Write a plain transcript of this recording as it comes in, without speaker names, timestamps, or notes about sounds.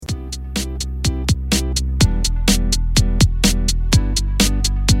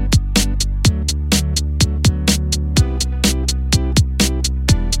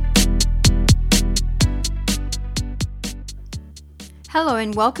Hello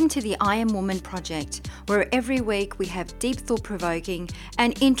and welcome to the I Am Woman Project, where every week we have deep thought-provoking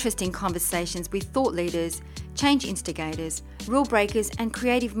and interesting conversations with thought leaders, change instigators, rule breakers and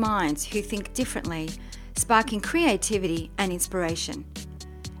creative minds who think differently, sparking creativity and inspiration.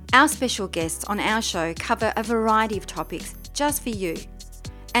 Our special guests on our show cover a variety of topics just for you,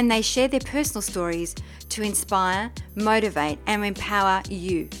 and they share their personal stories to inspire, motivate and empower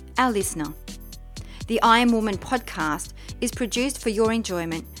you, our listener. The I Am Woman podcast is produced for your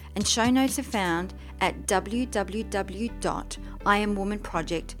enjoyment, and show notes are found at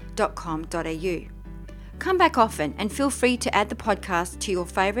www.iamwomanproject.com.au. Come back often and feel free to add the podcast to your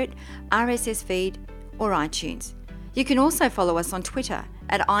favourite RSS feed or iTunes. You can also follow us on Twitter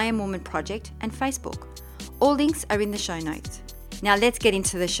at I Am Woman Project and Facebook. All links are in the show notes. Now let's get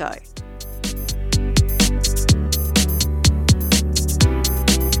into the show.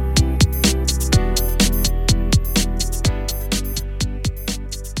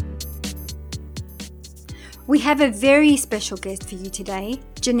 We have a very special guest for you today,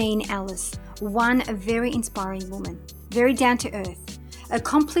 Janine Ellis, one very inspiring woman, very down to earth,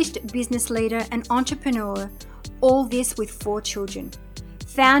 accomplished business leader and entrepreneur, all this with 4 children.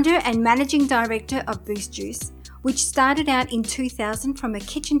 Founder and managing director of Boost Juice, which started out in 2000 from a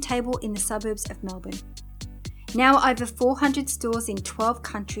kitchen table in the suburbs of Melbourne. Now over 400 stores in 12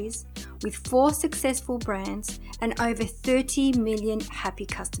 countries with 4 successful brands and over 30 million happy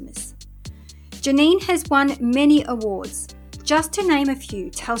customers. Janine has won many awards. Just to name a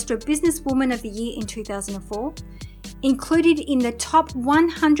few, Telstra Businesswoman of the Year in 2004, included in the top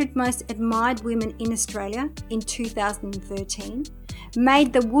 100 most admired women in Australia in 2013,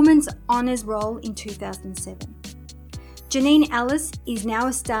 made the Women's Honours Roll in 2007. Janine Ellis is now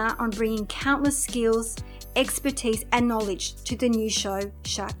a star on bringing countless skills, expertise and knowledge to the new show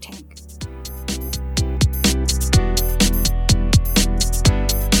Shark Tank.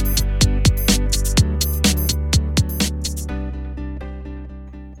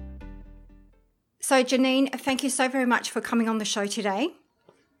 So Janine, thank you so very much for coming on the show today.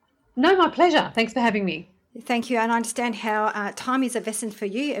 No, my pleasure. Thanks for having me. Thank you. And I understand how time is of essence for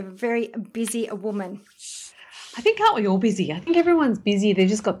you, a very busy woman. I think aren't we all busy? I think everyone's busy. They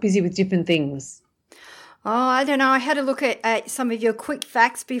just got busy with different things. Oh, I don't know. I had a look at some of your quick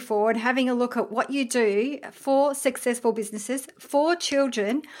facts before and having a look at what you do for successful businesses, 4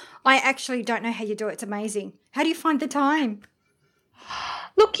 children. I actually don't know how you do it. It's amazing. How do you find the time?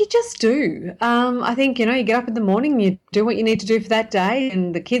 Look, you just do. I think, you get up in the morning, you do what you need to do for that day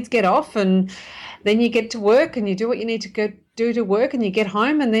and the kids get off and then you get to work and you do what you need to go do to work and you get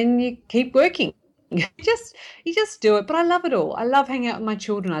home and then you keep working. You just do it. But I love it all. I love hanging out with my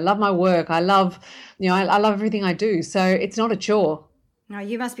children. I love my work. I love, I love everything I do. So it's not a chore. No,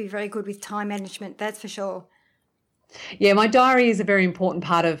 you must be very good with time management. That's for sure. Yeah, my diary is a very important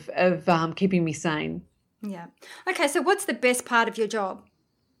part of keeping me sane. Yeah. Okay, so what's the best part of your job?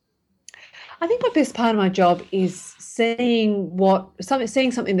 I think the best part of my job is seeing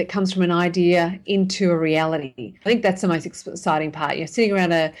something that comes from an idea into a reality. I think that's the most exciting part. You're sitting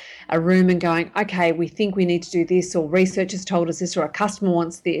around a room and going, okay, we think we need to do this, or research has told us this, or a customer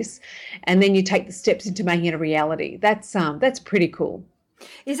wants this, and then you take the steps into making it a reality. That's pretty cool.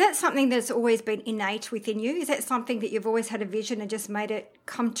 Is that something that's always been innate within you? Is that something that you've always had a vision and just made it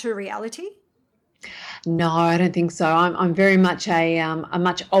come to reality? No, I don't think so. I'm very much a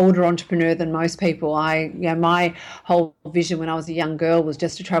much older entrepreneur than most people. My whole vision when I was a young girl was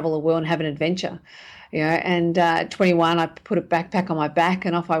just to travel the world and have an adventure. And at 21, I put a backpack on my back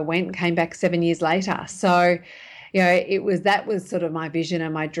and off I went and came back 7 years later. So, that was sort of my vision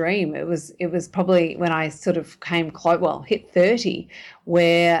and my dream. It was probably when I sort of hit 30,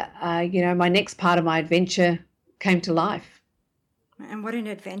 where my next part of my adventure came to life. And what an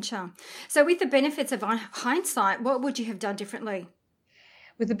adventure. So with the benefits of hindsight, what would you have done differently?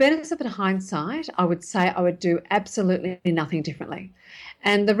 With the benefits of hindsight, I would say I would do absolutely nothing differently.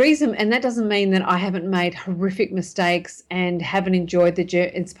 And the reason, and that doesn't mean that I haven't made horrific mistakes and haven't enjoyed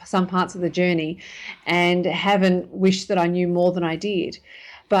some parts of the journey and haven't wished that I knew more than I did.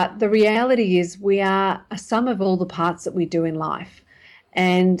 But the reality is we are a sum of all the parts that we do in life.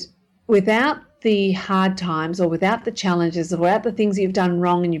 And without the hard times or without the challenges or without the things you've done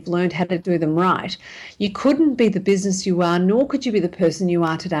wrong and you've learned how to do them right, you couldn't be the business you are, nor could you be the person you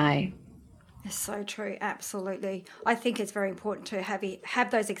are today. That's so true. Absolutely. I think it's very important to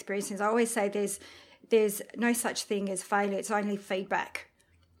have those experiences. I always say there's no such thing as failure. It's only feedback.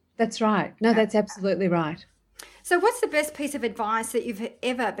 That's right. No, that's absolutely right. So what's the best piece of advice that you've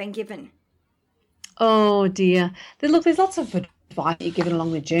ever been given? Oh, dear. Look, there's lots of advice you're given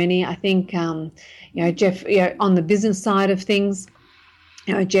along the journey. I think, Jeff, on the business side of things,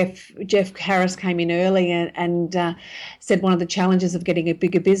 Jeff Harris came in early and said one of the challenges of getting a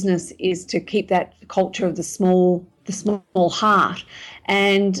bigger business is to keep that culture of the small heart.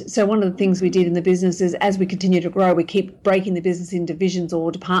 And so one of the things we did in the business is, as we continue to grow, we keep breaking the business in divisions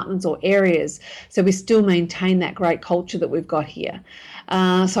or departments or areas, so we still maintain that great culture that we've got here.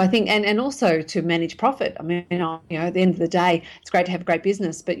 So I think, and also to manage profit. I mean, at the end of the day, it's great to have a great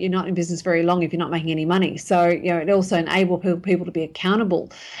business, but you're not in business very long if you're not making any money. So, it also enabled people to be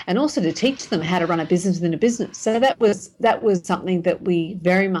accountable, and also to teach them how to run a business within a business. So that was something that we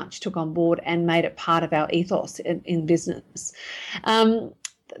very much took on board and made it part of our ethos in business.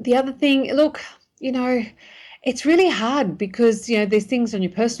 The other thing, look, it's really hard because, there's things on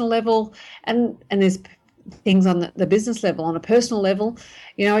your personal level and there's things on the business level. On a personal level,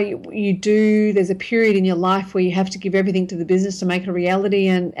 there's a period in your life where you have to give everything to the business to make it a reality,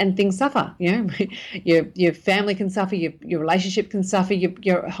 and things suffer. Your family can suffer, your relationship can suffer,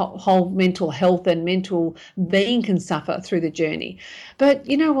 your whole mental health and mental being can suffer through the journey. But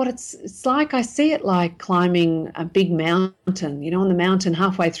you know what, it's like, I see it like climbing a big mountain. On the mountain,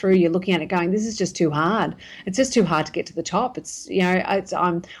 halfway through, you're looking at it going, this is just too hard. It's just too hard to get to the top.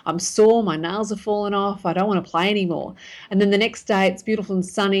 I'm sore, my nails are falling off, I don't want to play anymore. And then the next day it's beautiful and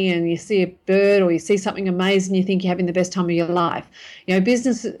sunny and you see a bird or you see something amazing, you think you're having the best time of your life.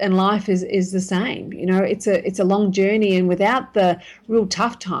 Business and life is the same. It's a long journey, and without the real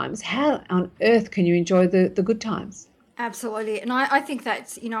tough times, how on earth can you enjoy the good times? Absolutely. And I think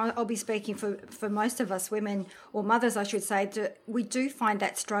that's, I'll be speaking for most of us women, or mothers, I should say, we do find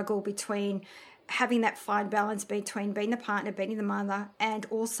that struggle between having that fine balance between being the partner, being the mother, and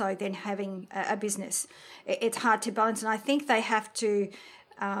also then having a business. It's hard to balance. And I think they have to,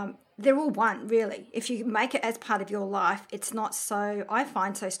 they're all one, really. If you make it as part of your life, it's not so, I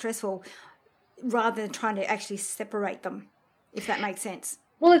find, so stressful, rather than trying to actually separate them, if that makes sense.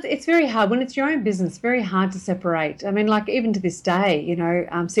 Well, it's very hard. When it's your own business, very hard to separate. I mean, like even to this day,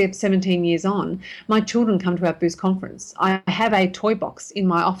 17 years on, my children come to our Boost conference. I have a toy box in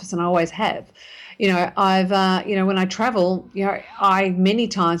my office, and I always have. I've, when I travel, many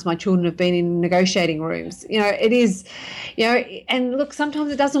times my children have been in negotiating rooms. It is, and look,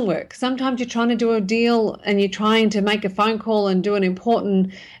 sometimes it doesn't work. Sometimes you're trying to do a deal and you're trying to make a phone call and do an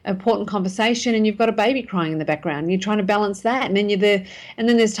important conversation, and you've got a baby crying in the background, and you're trying to balance that. And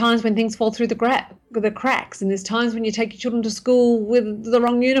then there's times when things fall through the cracks, and there's times when you take your children to school with the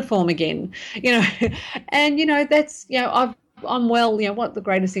wrong uniform again, and that's, I'm well, what the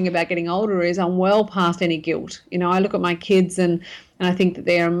greatest thing about getting older is I'm well past any guilt. I look at my kids and I think that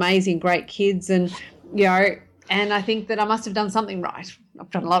they're amazing, great kids, and and I think that I must have done something right.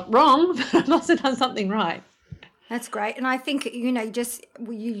 I've done a lot wrong, but I must have done something right. That's great. And I think, you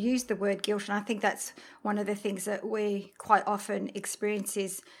use the word guilt, and I think that's one of the things that we quite often experience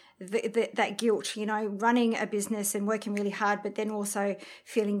is that guilt, running a business and working really hard, but then also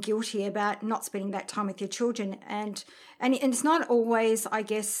feeling guilty about not spending that time with your children. And it's not always, I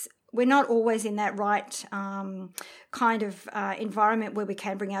guess, we're not always in that right kind of environment where we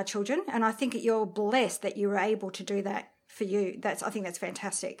can bring our children. And I think you're blessed that you were able to do that for you. I think that's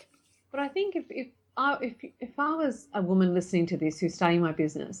fantastic. But I think if I was a woman listening to this who's starting my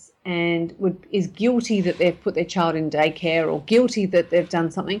business and is guilty that they've put their child in daycare or guilty that they've done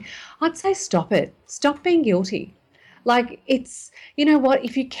something, I'd say stop it. Stop being guilty. Like, it's,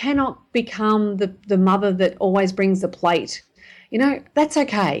 if you cannot become the mother that always brings the plate, that's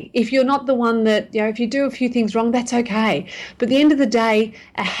okay. If you're not the one that, if you do a few things wrong, that's okay. But at the end of the day,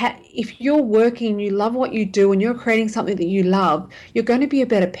 if you're working and you love what you do and you're creating something that you love, you're going to be a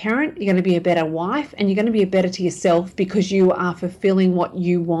better parent, you're going to be a better wife, and you're going to be a better to yourself because you are fulfilling what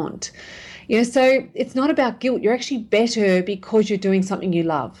you want. So it's not about guilt. You're actually better because you're doing something you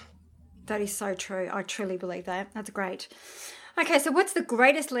love. That is so true. I truly believe that. That's great. Okay, so what's the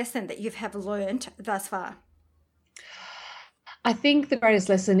greatest lesson that you have learned thus far? I think the greatest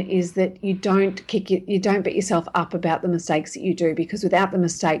lesson is that you don't beat yourself up about the mistakes that you do, because without the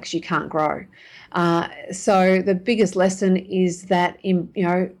mistakes you can't grow. So the biggest lesson is that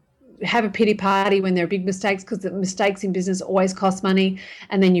have a pity party when there are big mistakes, because the mistakes in business always cost money,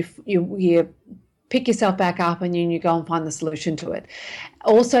 and then you pick yourself back up and you go and find the solution to it.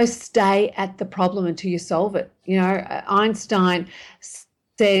 Also, stay at the problem until you solve it. Einstein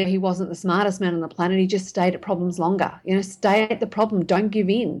said he wasn't the smartest man on the planet. He just stayed at problems longer. Stay at the problem. Don't give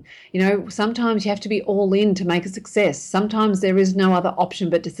in. Sometimes you have to be all in to make a success. Sometimes there is no other option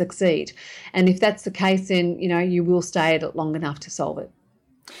but to succeed. And if that's the case, then, you will stay at it long enough to solve it.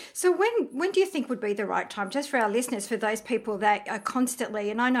 So when do you think would be the right time, just for our listeners, for those people that are constantly,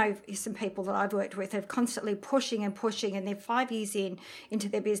 and I know some people that I've worked with, are constantly pushing and pushing, and they're 5 years into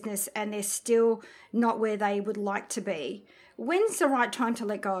their business and they're still not where they would like to be. When's the right time to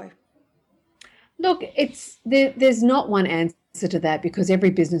let go? Look, there's not one answer to that, because every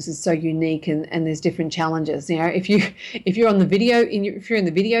business is so unique, and there's different challenges. You know, if you're on the video, if you're in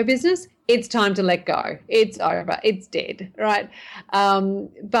the video business, it's time to let go. It's over. It's dead, right?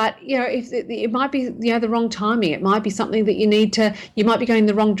 But you know, if it might be, you know, the wrong timing. It might be something that you might be going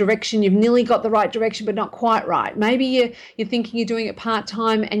the wrong direction. You've nearly got the right direction, but not quite right. Maybe you're thinking you're doing it part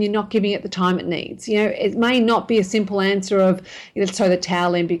time and you're not giving it the time it needs. You know, it may not be a simple answer of let's throw the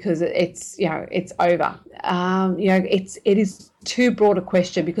towel in because it's over. You know, it is too broad a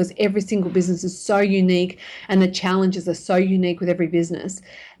question, because every single business is so unique and the challenges are so unique with every business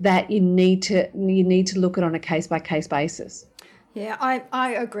that you need to look at it on a case-by-case basis. Yeah,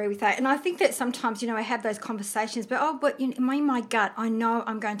 I agree with that. And I think that sometimes, you know, I have those conversations, but you know, in my gut, I know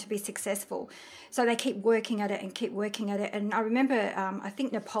I'm going to be successful. So they keep working at it and keep working at it. And I remember, I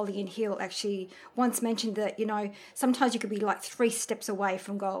think Napoleon Hill actually once mentioned that, you know, sometimes you could be like 3 steps away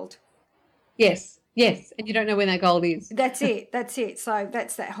from gold. Yes, and you don't know when that gold is. That's it. So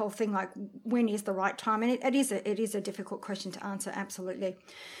that's that whole thing, like when is the right time? And it is a difficult question to answer, absolutely.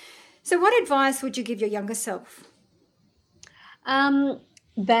 So what advice would you give your younger self?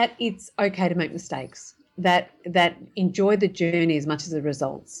 That it's okay to make mistakes, that enjoy the journey as much as the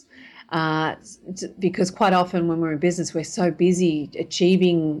results. Because quite often when we're in business, we're so busy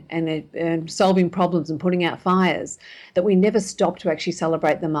achieving and solving problems and putting out fires that we never stop to actually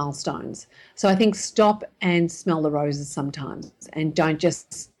celebrate the milestones. So I think stop and smell the roses sometimes, and don't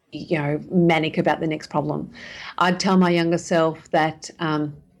just, you know, manic about the next problem. I'd tell my younger self that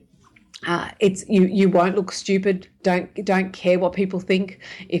it's you won't look stupid. Don't care what people think.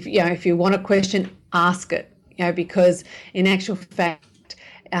 If you want a question, ask it. You know, because in actual fact,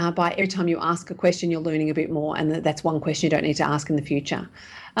 by every time you ask a question, you're learning a bit more, and that's one question you don't need to ask in the future.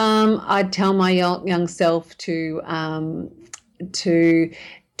 I'd tell my young self to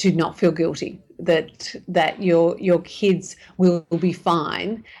not feel guilty, that your kids will be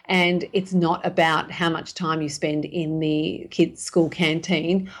fine, and it's not about how much time you spend in the kids' school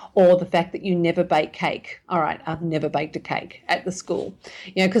canteen or the fact that you never bake cake. All right, I've never baked a cake at the school,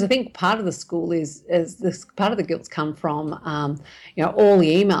 you know, because I think part of the school is this part of the guilt's come from you know, all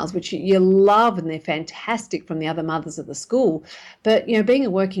the emails which you love and they're fantastic from the other mothers at the school, but you know, being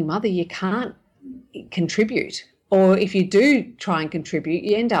a working mother, you can't contribute. Or if you do try and contribute,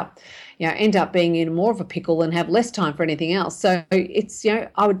 you end up being in more of a pickle and have less time for anything else. So it's, you know,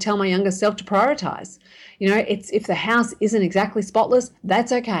 I would tell my younger self to prioritize. You know, it's, if the house isn't exactly spotless,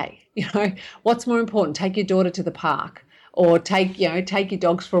 that's okay. You know, what's more important? Take your daughter to the park, or take your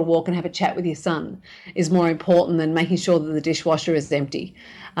dogs for a walk and have a chat with your son is more important than making sure that the dishwasher is empty,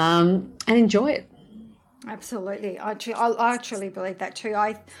 and enjoy it. Absolutely. I truly believe that too.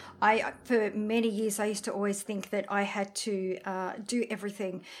 I for many years, I used to always think that I had to do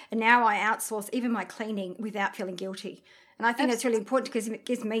everything. And now I outsource even my cleaning without feeling guilty. And I think that's really important because it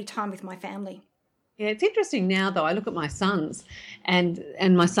gives me time with my family. Yeah, it's interesting now, though. I look at my sons, and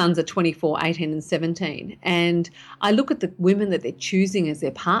my sons are 24, 18 and 17. And I look at the women that they're choosing as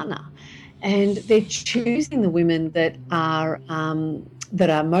their partner. And they're choosing the women that are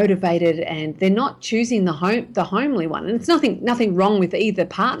motivated, and they're not choosing the homely one. And it's nothing wrong with either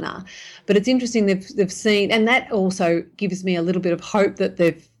partner, but it's interesting they've seen, and that also gives me a little bit of hope that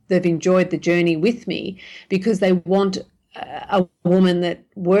they've enjoyed the journey with me, because they want a woman that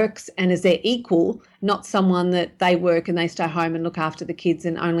works and is their equal, not someone that they work and they stay home and look after the kids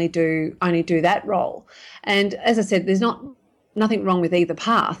and only do that role. And as I said, there's nothing wrong with either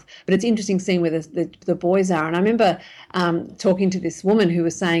path, but it's interesting seeing where the boys are. And I remember talking to this woman who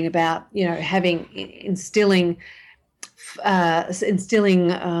was saying about, you know, instilling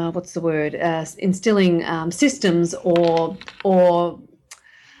systems or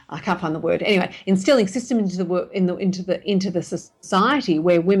I can't find the word. Anyway, instilling systems into the society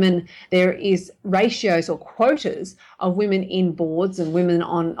where women, there is ratios or quotas of women in boards and women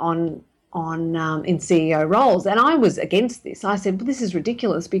in CEO roles. And I was against this. I said, well, this is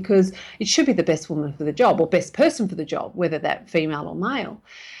ridiculous, because it should be the best woman for the job or best person for the job, whether that female or male.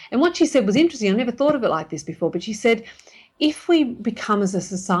 And what she said was interesting. I never thought of it like this before, but she said, if we become as a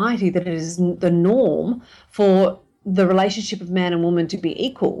society that it is the norm for the relationship of man and woman to be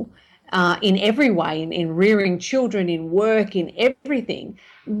equal in every way, in rearing children, in work, in everything,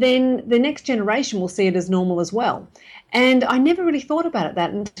 then the next generation will see it as normal as well. And I never really thought about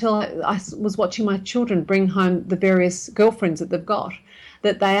that until I was watching my children bring home the various girlfriends that they've got.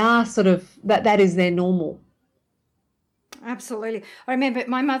 that they are sort of, that is their normal. Absolutely. I remember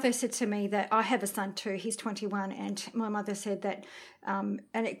my mother said to me that I have a son too. He's 21, and my mother said that, and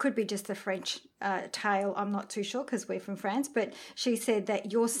it could be just the French tale, I'm not too sure because we're from France, but she said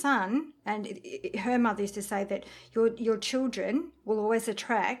that your son, and her mother used to say that your children will always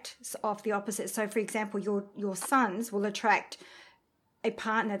attract off the opposite. So, for example, your sons will attract a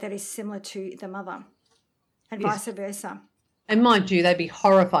partner that is similar to the mother, and vice versa. And mind you, they'd be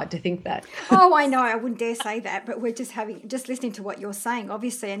horrified to think that. Oh, I know. I wouldn't dare say that, but we're just listening to what you're saying,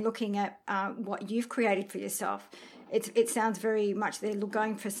 obviously, and looking at what you've created for yourself. It sounds very much they're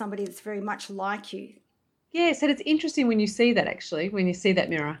going for somebody that's very much like you. Yes, and it's interesting when you see that, actually, when you see that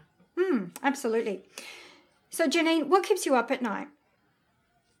mirror. Absolutely. So, Janine, what keeps you up at night?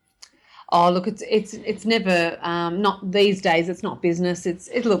 Oh, look, it's never, not these days, it's not business.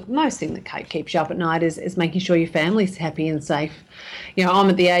 Look, most thing that keeps you up at night is making sure your family's happy and safe. You know, I'm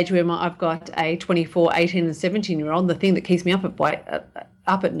at the age where I've got a 24, 18 and 17-year-old. The thing that keeps me up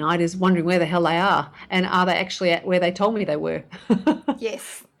at night is wondering where the hell they are, and are they actually at where they told me they were?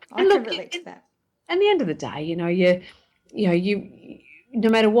 Yes, I can relate to that. At the end of the day, you no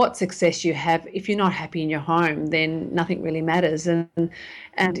matter what success you have, if you're not happy in your home, then nothing really matters.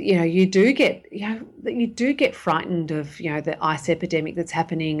 And you do get frightened of the ice epidemic that's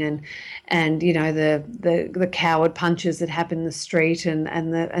happening, and the coward punches that happen in the street,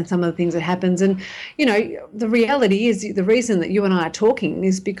 and some of the things that happens. And the reality is, the reason that you and I are talking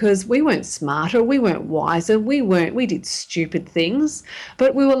is because we weren't smarter, we weren't wiser, we did stupid things,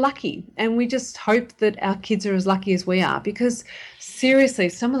 but we were lucky, and we just hope that our kids are as lucky as we are, because seriously,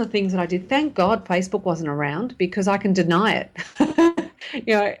 some of the things that I did, thank God Facebook wasn't around, because I can deny it.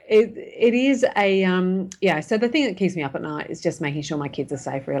 It is a, so the thing that keeps me up at night is just making sure my kids are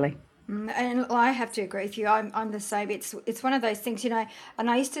safe, really. And I have to agree with you. I'm the same. It's one of those things, and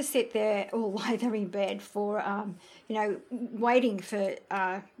I used to sit there or lie there in bed for, waiting for,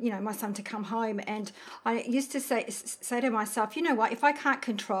 my son to come home. And I used to say to myself, you know what, if I can't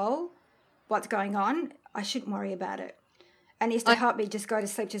control what's going on, I shouldn't worry about it. And it used to help me just go to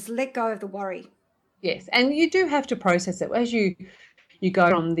sleep, just let go of the worry. Yes, and you do have to process it. As you go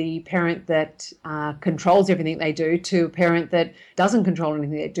from the parent that controls everything they do to a parent that doesn't control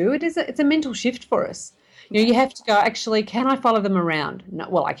anything they do, it's a mental shift for us. You have to go, actually, can I follow them around? No,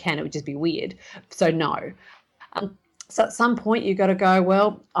 well, I can. It would just be weird. So no. So at some point you've got to go,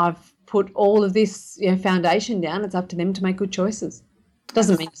 well, I've put all of this foundation down. It's up to them to make good choices.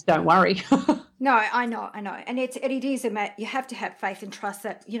 Doesn't mean just don't worry. No, I know. And it is you have to have faith and trust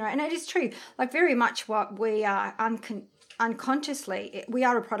that, and it is true. Like very much what we are unconsciously, we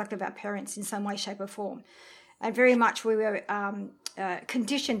are a product of our parents in some way, shape or form. And very much we were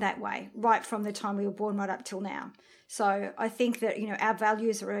conditioned that way right from the time we were born right up till now. So I think that, our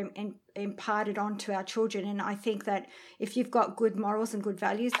values are imparted onto our children. And I think that if you've got good morals and good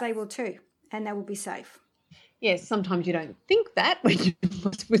values, they will too, and they will be safe. Yes, sometimes you don't think that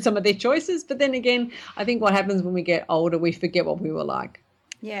with some of their choices, but then again, I think what happens when we get older, we forget what we were like.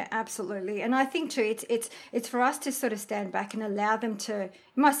 Yeah, absolutely. And I think too, it's for us to sort of stand back and allow them to.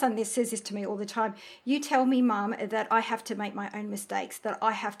 My son says this to me all the time. You tell me, Mum, that I have to make my own mistakes, that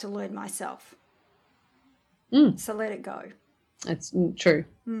I have to learn myself. So let it go. That's true.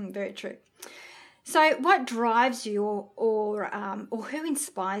 Very true. So, what drives you, or who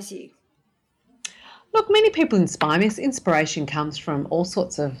inspires you? Look, many people inspire me. Inspiration comes from all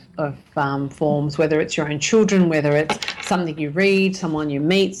sorts of forms, whether it's your own children, whether it's something you read, someone you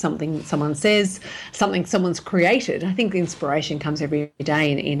meet, something someone says, something someone's created. I think the inspiration comes every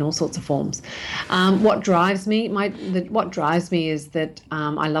day in all sorts of forms. What drives me is that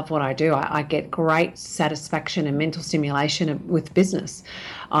I love what I do. I get great satisfaction and mental stimulation with business.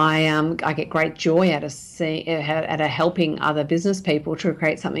 I get great joy out of helping other business people to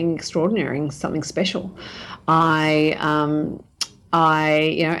create something extraordinary and something special. I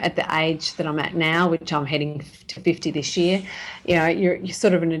at the age that I'm at now, which I'm heading to 50 this year, you're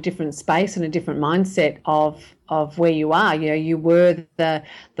sort of in a different space and a different mindset of where you are. You were the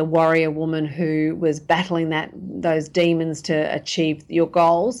warrior woman who was battling those demons to achieve your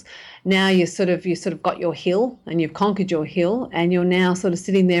goals. Now you sort of got your hill and you've conquered your hill, and you're now sort of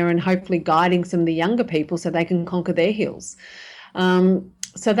sitting there and hopefully guiding some of the younger people so they can conquer their hills.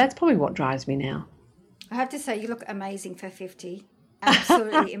 So that's probably what drives me now. I have to say, you look amazing for 50.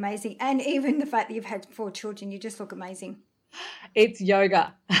 Absolutely amazing. And even the fact that you've had 4 children, you just look amazing. It's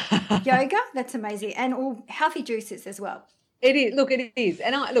yoga. Yoga? That's amazing. And all healthy juices as well. It is. Look, it is.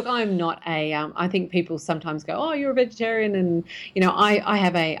 And I'm not a, I think people sometimes go, oh, you're a vegetarian. And,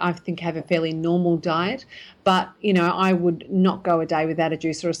 I think have a fairly normal diet, but, I would not go a day without a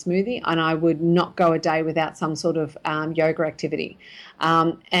juice or a smoothie. And I would not go a day without some sort of yoga activity.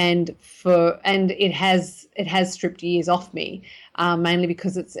 And it has stripped years off me, mainly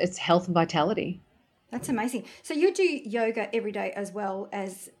because it's health and vitality. That's amazing. So you do yoga every day as well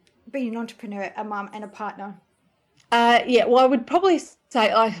as being an entrepreneur, a mum and a partner. Yeah, well, I would probably say,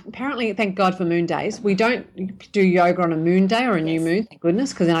 apparently, thank God for moon days. We don't do yoga on a moon day or a new moon, thank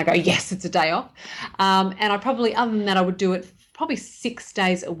goodness, because then I go, yes, it's a day off. And I probably, other than that, I would do it probably 6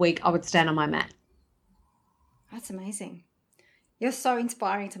 days a week. I would stand on my mat. That's amazing. You're so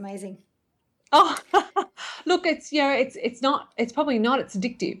inspiring. It's amazing. Oh, look, it's probably not, it's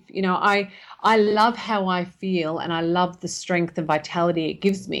addictive. I love how I feel, and I love the strength and vitality it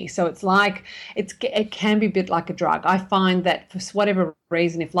gives me. So it's like, it can be a bit like a drug. I find that for whatever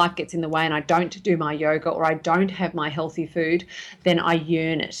reason, if life gets in the way and I don't do my yoga or I don't have my healthy food, then I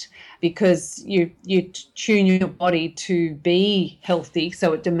yearn it, because you tune your body to be healthy.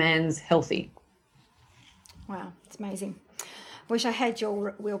 So it demands healthy. Wow. It's amazing. Wish I had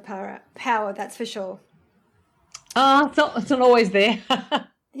your willpower, that's for sure. It's not always there.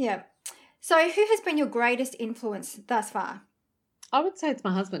 Yeah. So who has been your greatest influence thus far? I would say it's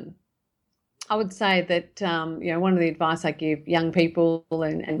my husband. I would say that, one of the advice I give young people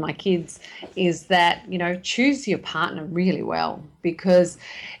and my kids is that, choose your partner really well, because,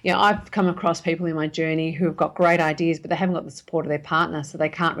 I've come across people in my journey who have got great ideas, but they haven't got the support of their partner, so they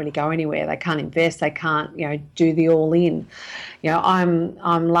can't really go anywhere. They can't invest. They can't, do the all in.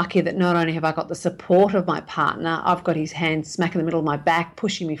 I'm lucky that not only have I got the support of my partner, I've got his hand smack in the middle of my back,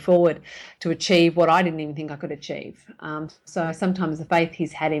 pushing me forward to achieve what I didn't even think I could achieve. So sometimes the faith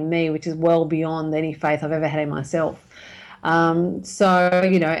he's had in me, which is well beyond any faith I've ever had in myself. So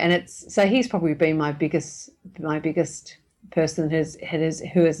he's probably been my biggest person who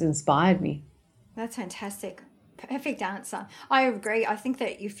has inspired me. That's fantastic. Perfect answer. I agree. I think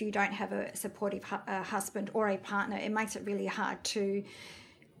that if you don't have a supportive husband or a partner, it makes it really hard to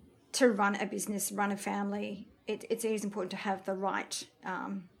run a business, run a family. It's always important to have the right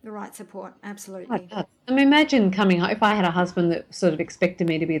support. Absolutely. Imagine coming home, if I had a husband that sort of expected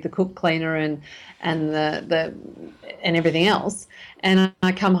me to be the cook, cleaner, and everything else, and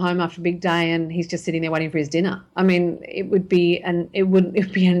I come home after a big day and he's just sitting there waiting for his dinner. I mean, it would be a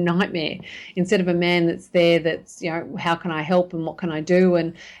nightmare. Instead of a man that's there, that's how can I help and what can I do,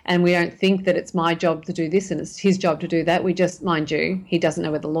 and we don't think that it's my job to do this and it's his job to do that. We just, mind you, he doesn't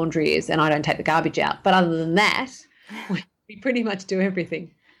know where the laundry is and I don't take the garbage out. But other than that, we pretty much do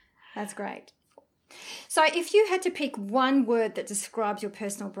everything. That's great. So if you had to pick one word that describes your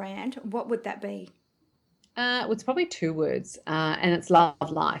personal brand, what would that be? It's probably 2 words, and it's love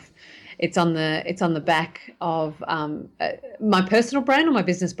life. It's on the back of my personal brand or my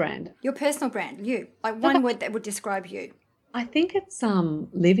business brand. Your personal brand, you. Like one word that would describe you. I think it's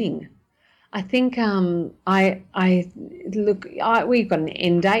living. I think we've got an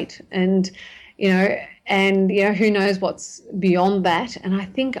end date, and who knows what's beyond that. And I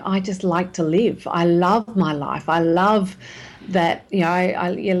think I just like to live. I love my life. I love that,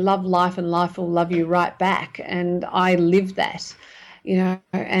 you love life and life will love you right back. And I live that, there's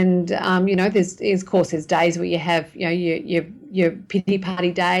days where you have, your pity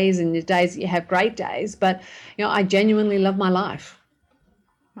party days and your days that you have great days. But, I genuinely love my life.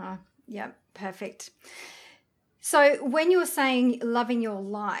 Yeah, perfect. So when you were saying loving your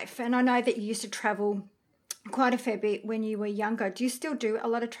life, and I know that you used to travel quite a fair bit when you were younger, do you still do a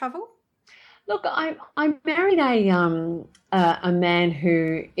lot of travel? Look, I married a man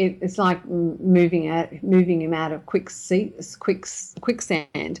who it's like moving him out of quicksand.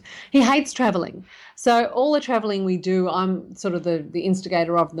 He hates traveling. So all the traveling we do, I'm sort of the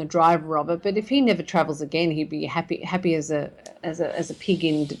instigator of and the driver of it. But if he never travels again, he'd be happy as a pig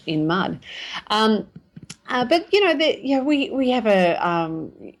in mud. But we have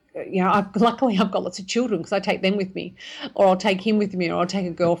luckily I've got lots of children because I take them with me, or I'll take him with me, or I'll take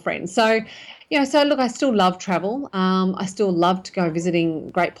a girlfriend. So, look, I still love travel. I still love to go visiting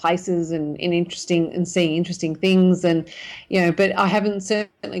great places and seeing interesting things. And, but I haven't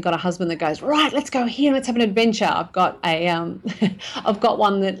certainly got a husband that goes, right, let's go here, let's have an adventure. I've got I've got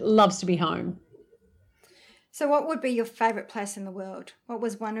one that loves to be home. So what would be your favourite place in the world? What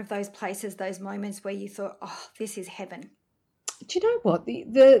was one of those places, those moments where you thought, oh, this is heaven? Do you know what?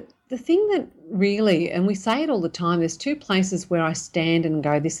 The thing that really, and we say it all the time, there's 2 places where I stand and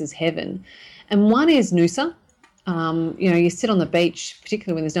go, this is heaven. And one is Noosa, You sit on the beach,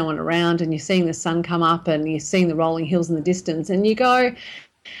 particularly when there's no one around, and you're seeing the sun come up and you're seeing the rolling hills in the distance, and you go,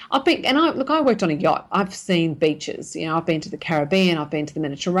 I worked on a yacht. I've seen beaches. I've been to the Caribbean, I've been to the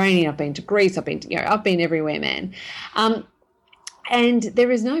Mediterranean, I've been to Greece, I've been everywhere, man. And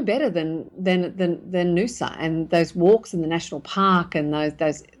there is no better than Noosa and those walks in the national park and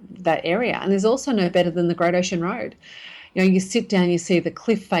that area. And there's also no better than the Great Ocean Road. You sit down, you see the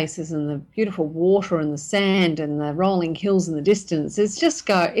cliff faces and the beautiful water and the sand and the rolling hills in the distance.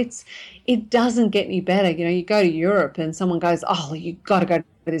 It doesn't get any better. You go to Europe and someone goes, oh, you got to go to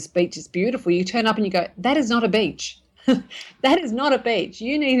this beach. It's beautiful. You turn up and you go, that is not a beach. That is not a beach.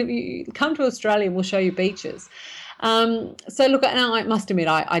 You come to Australia and we'll show you beaches. So look, and I must admit,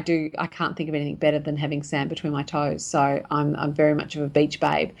 I can't think of anything better than having sand between my toes. So I'm very much of a beach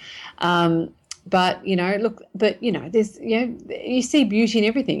babe. But there's, you see beauty in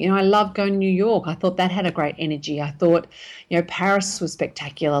everything. I love going to New York. I thought that had a great energy. I thought, Paris was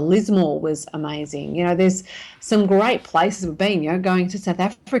spectacular. Lismore was amazing. There's some great places we've been. Going to South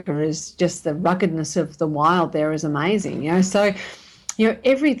Africa is just the ruggedness of the wild there is amazing. So,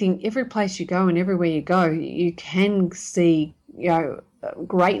 everything, every place you go and everywhere you go, you can see,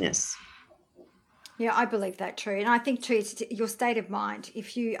 greatness. Yeah, I believe that too. And I think too, it's your state of mind.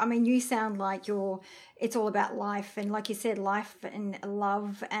 You sound like it's all about life. And like you said, life and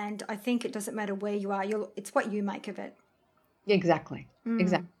love. And I think it doesn't matter where you are. It's what you make of it. Exactly.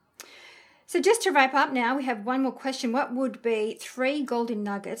 Exactly. So just to wrap up now, we have one more question. What would be 3 golden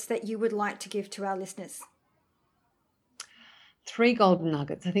nuggets that you would like to give to our listeners? 3 golden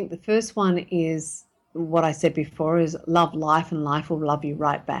nuggets. I think the first one is what I said before, is love life and life will love you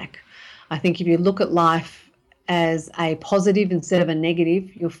right back. I think if you look at life as a positive instead of a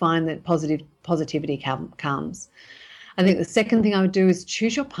negative, you'll find that positivity comes. I think the second thing I would do is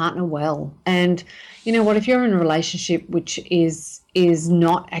choose your partner well. And if you're in a relationship which is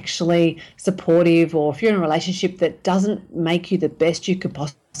not actually supportive, or if you're in a relationship that doesn't make you the best you could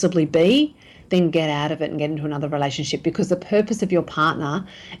possibly be, then get out of it and get into another relationship, because the purpose of your partner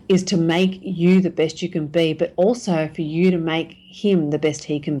is to make you the best you can be, but also for you to make him the best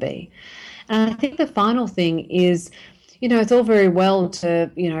he can be. And I think the final thing is, it's all very well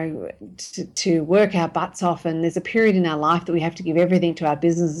to work our butts off, and there's a period in our life that we have to give everything to our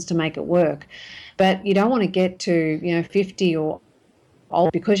businesses to make it work. But you don't want to get to, 50 or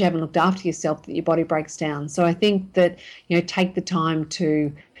old because you haven't looked after yourself, that your body breaks down. So I think that, take the time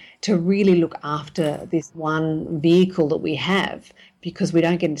to really look after this one vehicle that we have, because we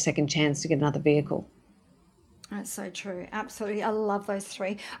don't get a second chance to get another vehicle. That's so true. Absolutely. I love those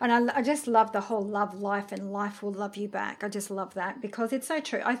 3. And I just love the whole love life and life will love you back. I just love that, because it's so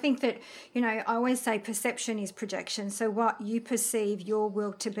true. I think that, I always say perception is projection. So what you perceive your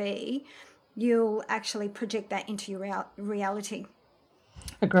world to be, you'll actually project that into your reality.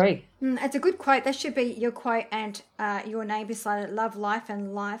 Agree. It's a good quote. That should be your quote, and your name beside it. Love life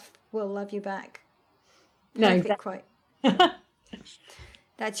and life will love you back. Perfect quote.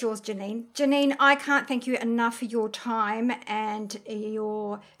 That's yours, Janine. Janine, I can't thank you enough for your time, and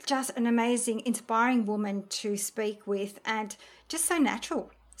you're just an amazing, inspiring woman to speak with, and just so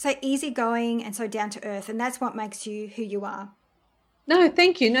natural, so easygoing and so down to earth, and that's what makes you who you are. No,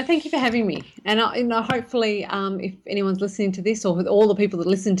 thank you. No, thank you for having me. And hopefully, if anyone's listening to this, or with all the people that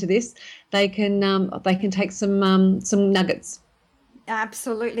listen to this, they can take some nuggets.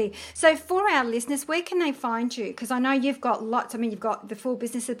 Absolutely. So for our listeners, where can they find you? Because I know you've got lots. You've got the 4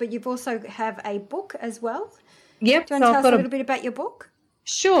 businesses, but you've also have a book as well. Yep. Do you want to tell us a little bit about your book?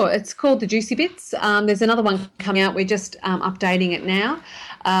 Sure. It's called The Juicy Bits. There's another one coming out. We're just updating it now,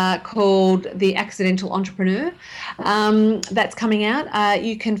 called The Accidental Entrepreneur. That's coming out.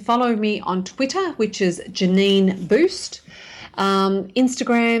 You can follow me on Twitter, which is Janine Boost.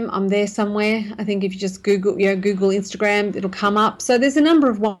 Instagram, I'm there somewhere. I think if you just Google Instagram, it'll come up. So there's a number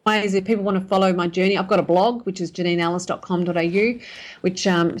of ways if people want to follow my journey. I've got a blog, which is janineallis.com.au, which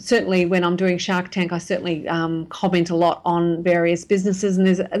certainly when I'm doing Shark Tank, I certainly comment a lot on various businesses, and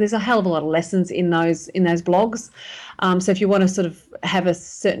there's a hell of a lot of lessons in those blogs. So if you want to sort of have a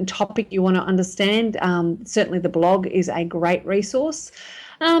certain topic you want to understand, certainly the blog is a great resource.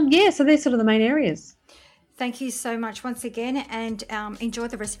 So they're sort of the main areas. Thank you so much once again, and enjoy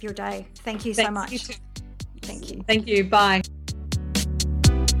the rest of your day. Thank you so much. You too. Thank you. Thank you. Bye.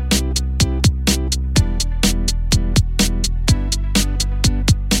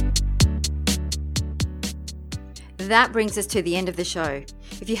 That brings us to the end of the show.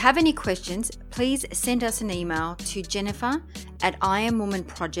 If you have any questions, please send us an email to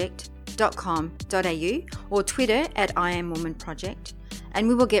jennifer@iamwomanproject.com.au or Twitter @iamwomanproject, and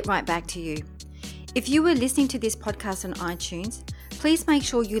we will get right back to you. If you were listening to this podcast on iTunes, please make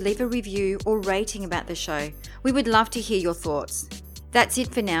sure you leave a review or rating about the show. We would love to hear your thoughts. That's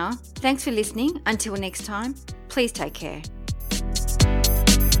it for now. Thanks for listening. Until next time, please take care.